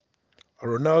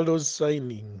Ronaldo's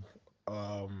signing,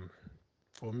 um,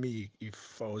 for me,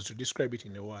 if I was to describe it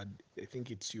in a word, I think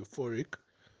it's euphoric.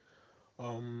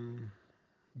 Um,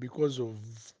 because of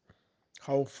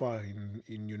how far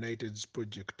in United's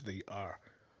project they are.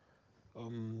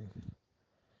 Um,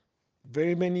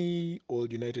 Very many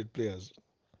old United players,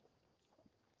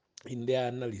 in their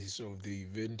analysis of the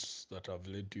events that have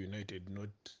led to United not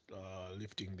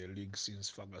lifting the league since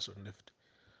Ferguson left,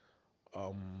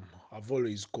 have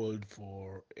always called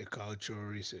for a cultural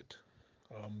reset.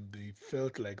 They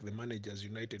felt like the managers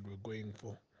United were going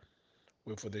for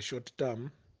were for the short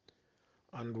term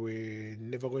and were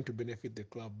never going to benefit the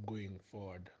club going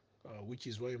forward, which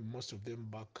is why most of them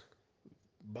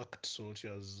backed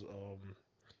Solskjaer's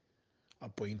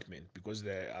appointment, because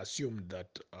they assumed that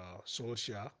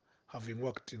Solskjaer, having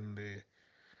worked in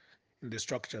the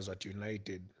structures at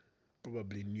United,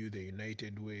 probably knew the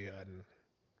United way and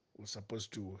was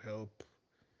supposed to help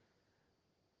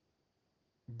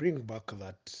bring back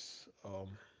that.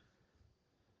 Um,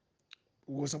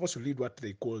 was supposed to lead what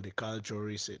they call the cultural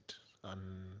reset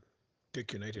and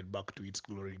take United back to its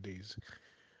glory days.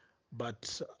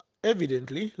 But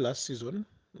evidently, last season,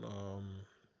 um,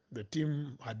 the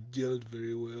team had gelled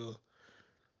very well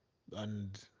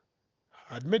and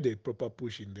had made a proper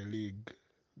push in the league,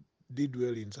 did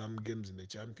well in some games in the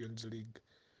Champions League,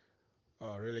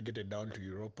 relegated down to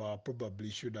Europa, probably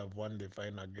should have won the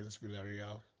final against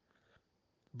Villarreal,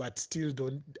 but still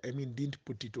didn't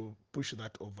push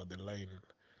that over the line.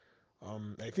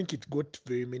 I think it got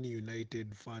very many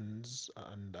United fans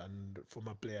and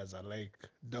former players alike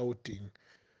doubting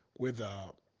whether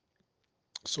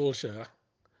Solskjaer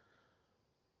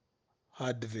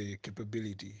had the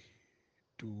capability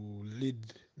to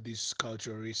lead this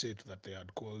cultural reset that they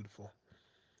had called for.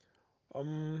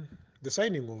 Um, the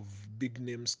signing of big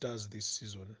name stars this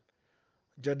season,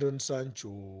 Jadon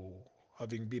Sancho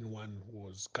having been one who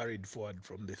was carried forward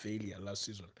from the failure last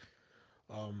season,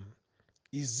 um,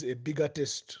 is a bigger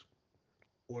test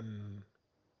on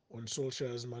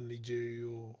Solskjaer's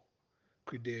managerial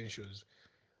credentials.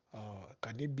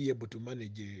 Can he be able to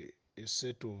manage a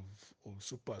set of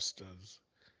superstars?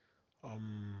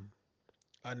 Um,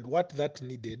 and what that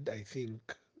needed, I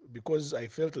think, because I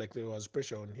felt like there was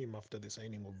pressure on him after the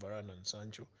signing of Varane and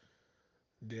Sancho.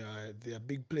 They are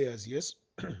big players, yes,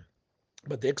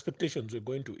 but the expectations were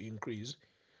going to increase,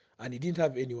 and he didn't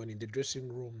have anyone in the dressing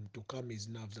room to calm his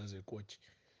nerves as a coach.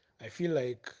 I feel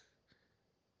like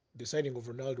the signing of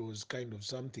Ronaldo was kind of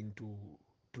something to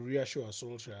reassure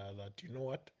Solskjaer that, you know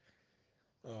what,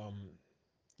 um,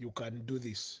 you can do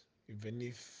this even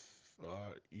if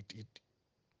it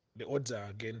the odds are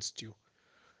against you.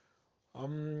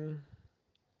 Um,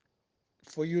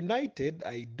 for United,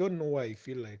 I don't know why I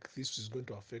feel like this is going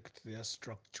to affect their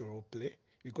structural play,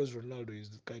 because Ronaldo is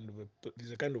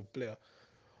a kind of player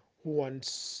who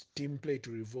wants team play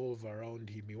to revolve around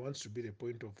him. He wants to be the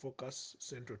point of focus,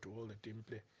 central to all the team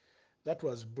play. That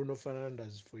was Bruno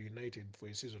Fernandes for United for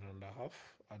a season and a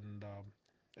half, and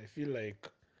I feel like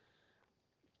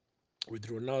with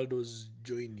Ronaldo's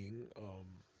joining,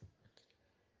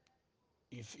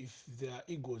 if there are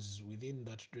egos within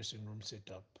that dressing room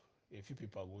setup, a few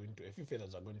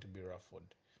feathers are going to be ruffled.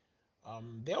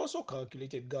 They also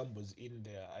calculated gambles in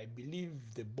there. I believe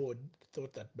the board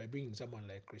thought that by bringing someone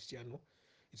like Cristiano,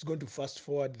 it's going to fast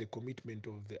forward the commitment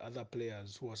of the other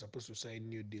players who are supposed to sign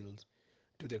new deals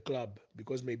to the club,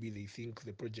 because maybe they think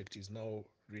the project is now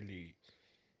really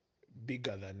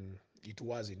bigger than it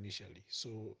was initially.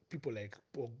 So people like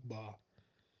Pogba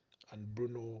and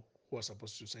Bruno, who are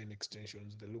supposed to sign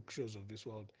extensions, the Luke Shaws of this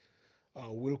world,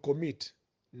 will commit,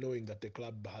 knowing that the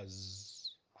club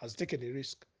has taken a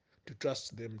risk to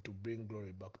trust them to bring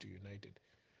glory back to United.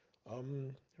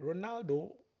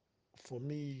 Ronaldo, for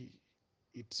me,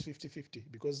 it's 50-50,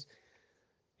 because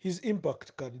his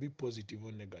impact can be positive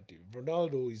or negative.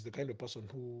 Ronaldo is the kind of person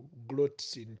who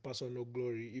gloats in personal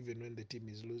glory even when the team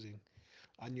is losing.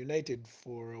 And United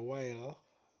for a while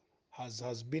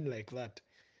has been like that.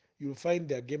 You'll find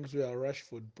there are games where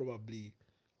Rashford probably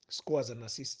scores and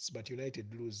assists, but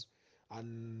United lose.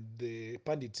 And the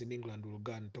pundits in England will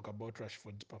go and talk about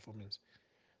Rashford's performance.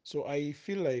 So I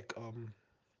feel like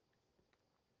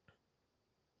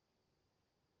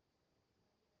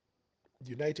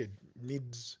United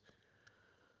needs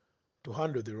to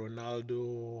handle the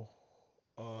Ronaldo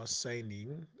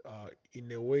signing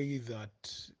in a way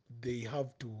that they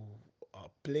have to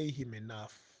play him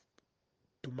enough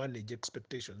to manage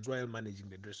expectations while managing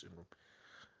the dressing room.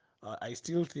 I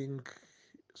still think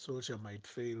Solskjaer might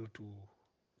fail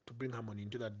to bring harmony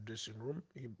into that dressing room.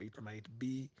 It might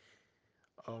be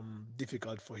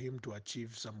difficult for him to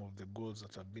achieve some of the goals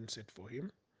that have been set for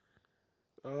him.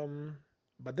 Um,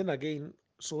 but then again,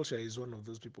 Solskjaer is one of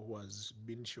those people who has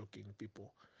been shocking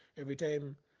people. Every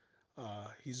time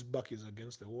his back is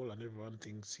against the wall and everyone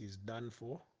thinks he's done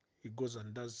for, he goes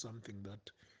and does something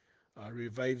that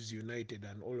revives United,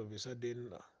 and all of a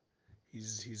sudden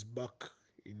he's back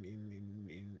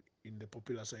in the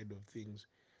popular side of things.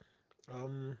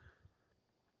 Um,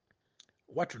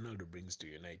 what Ronaldo brings to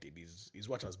United is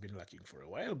what has been lacking for a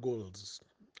while. Goals,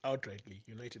 outrightly,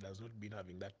 United has not been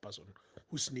having that person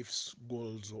who sniffs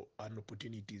goals and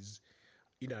opportunities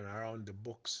in and around the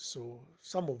box. So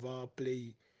some of our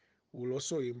play will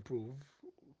also improve,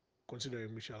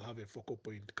 considering we shall have a focal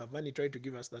point. Cavani tried to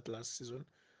give us that last season,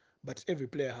 but every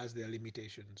player has their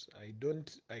limitations.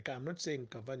 I'm not saying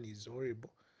Cavani is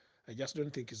horrible. I just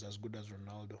don't think he's as good as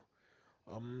Ronaldo.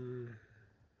 Um,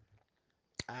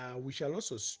 we shall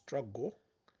also struggle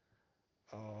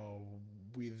uh,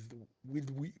 with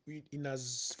in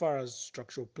as far as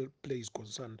structural play is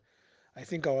concerned. I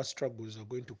think our struggles are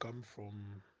going to come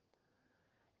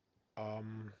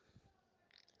um,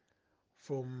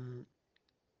 from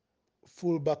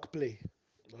full back play.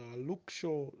 Luke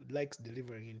Shaw likes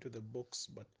delivering into the box,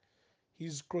 but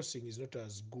his crossing is not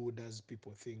as good as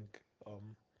people think.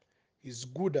 He's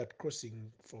good at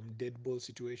crossing from dead ball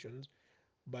situations,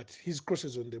 but his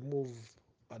crosses on the move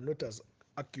are not as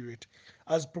accurate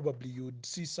as probably you'd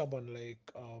see someone like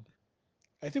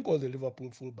I think all the Liverpool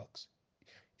fullbacks,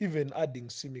 even adding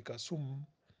Simicas,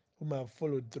 whom I've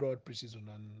followed throughout preseason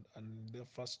and the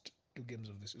first two games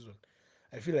of the season.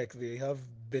 I feel like they have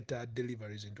better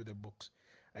deliveries into the box.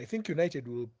 I think United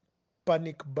will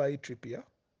panic by Trippier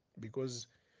because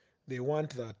they want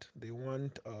that. They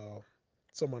want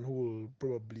someone who will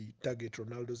probably target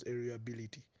Ronaldo's area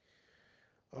ability.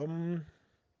 Um,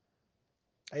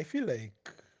 I feel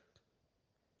like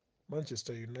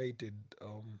Manchester United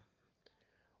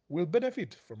will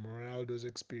benefit from Ronaldo's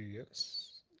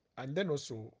experience, and then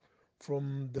also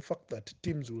from the fact that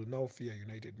teams will now fear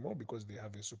United more because they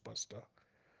have a superstar.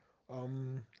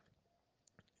 Um,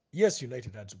 yes,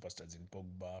 United had superstars in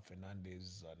Pogba,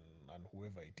 Fernandes, and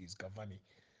whoever it is, Cavani,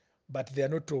 but they are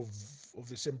not of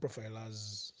the same profile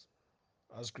as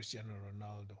Cristiano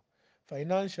Ronaldo.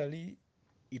 Financially,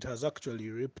 it has actually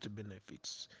reaped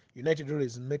benefits. United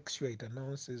always makes sure it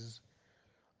announces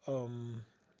um,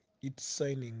 its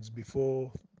signings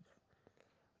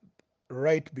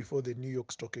right before the New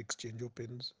York Stock Exchange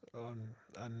opens.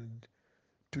 And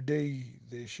today,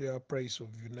 the share price of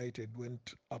United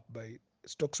went up by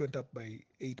stocks went up by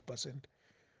 8%,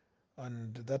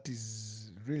 and that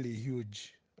is really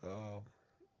huge.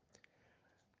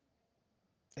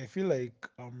 I feel like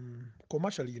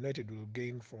commercially United will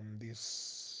gain from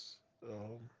this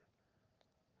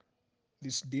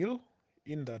deal,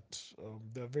 in that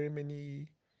there are very many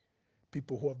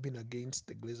people who have been against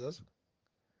the Glazers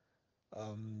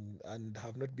and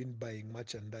have not been buying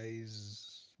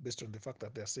merchandise based on the fact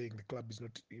that they're saying the club is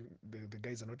not the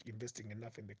guys are not investing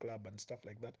enough in the club and stuff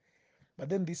like that. But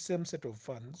then this same set of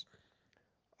fans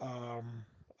um,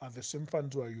 are the same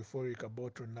fans who are euphoric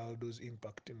about Ronaldo's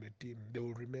impact in the team. They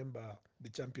will remember the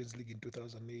Champions League in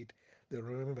 2008. They'll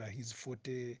remember his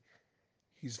 40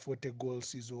 goal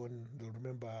season. They'll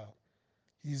remember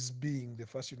his being the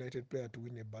first United player to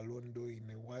win a Ballon d'Or in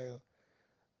a while.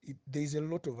 There is a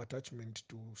lot of attachment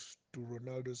to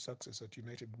Ronaldo's success at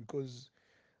United because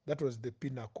that was the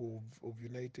pinnacle of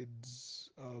United's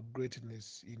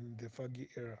greatness in the Fergie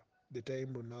era, the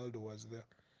time Ronaldo was there.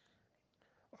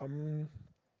 Um,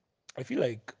 I feel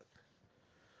like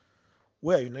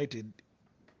where United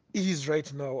is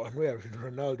right now and where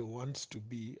Ronaldo wants to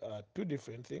be are two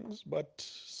different things, but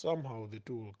somehow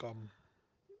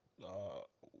uh,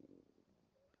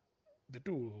 the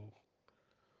two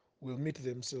will meet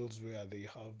themselves where they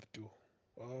have to.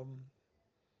 Um,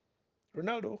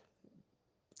 Ronaldo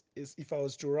is, if I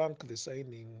was to rank the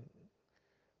signing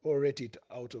or rate it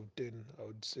out of 10, I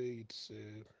would say it's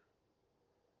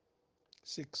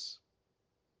 6,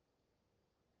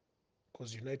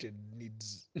 because United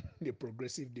needs a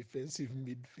progressive defensive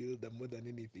midfielder more than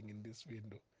anything in this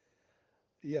window.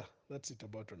 Yeah, that's it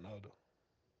about Ronaldo.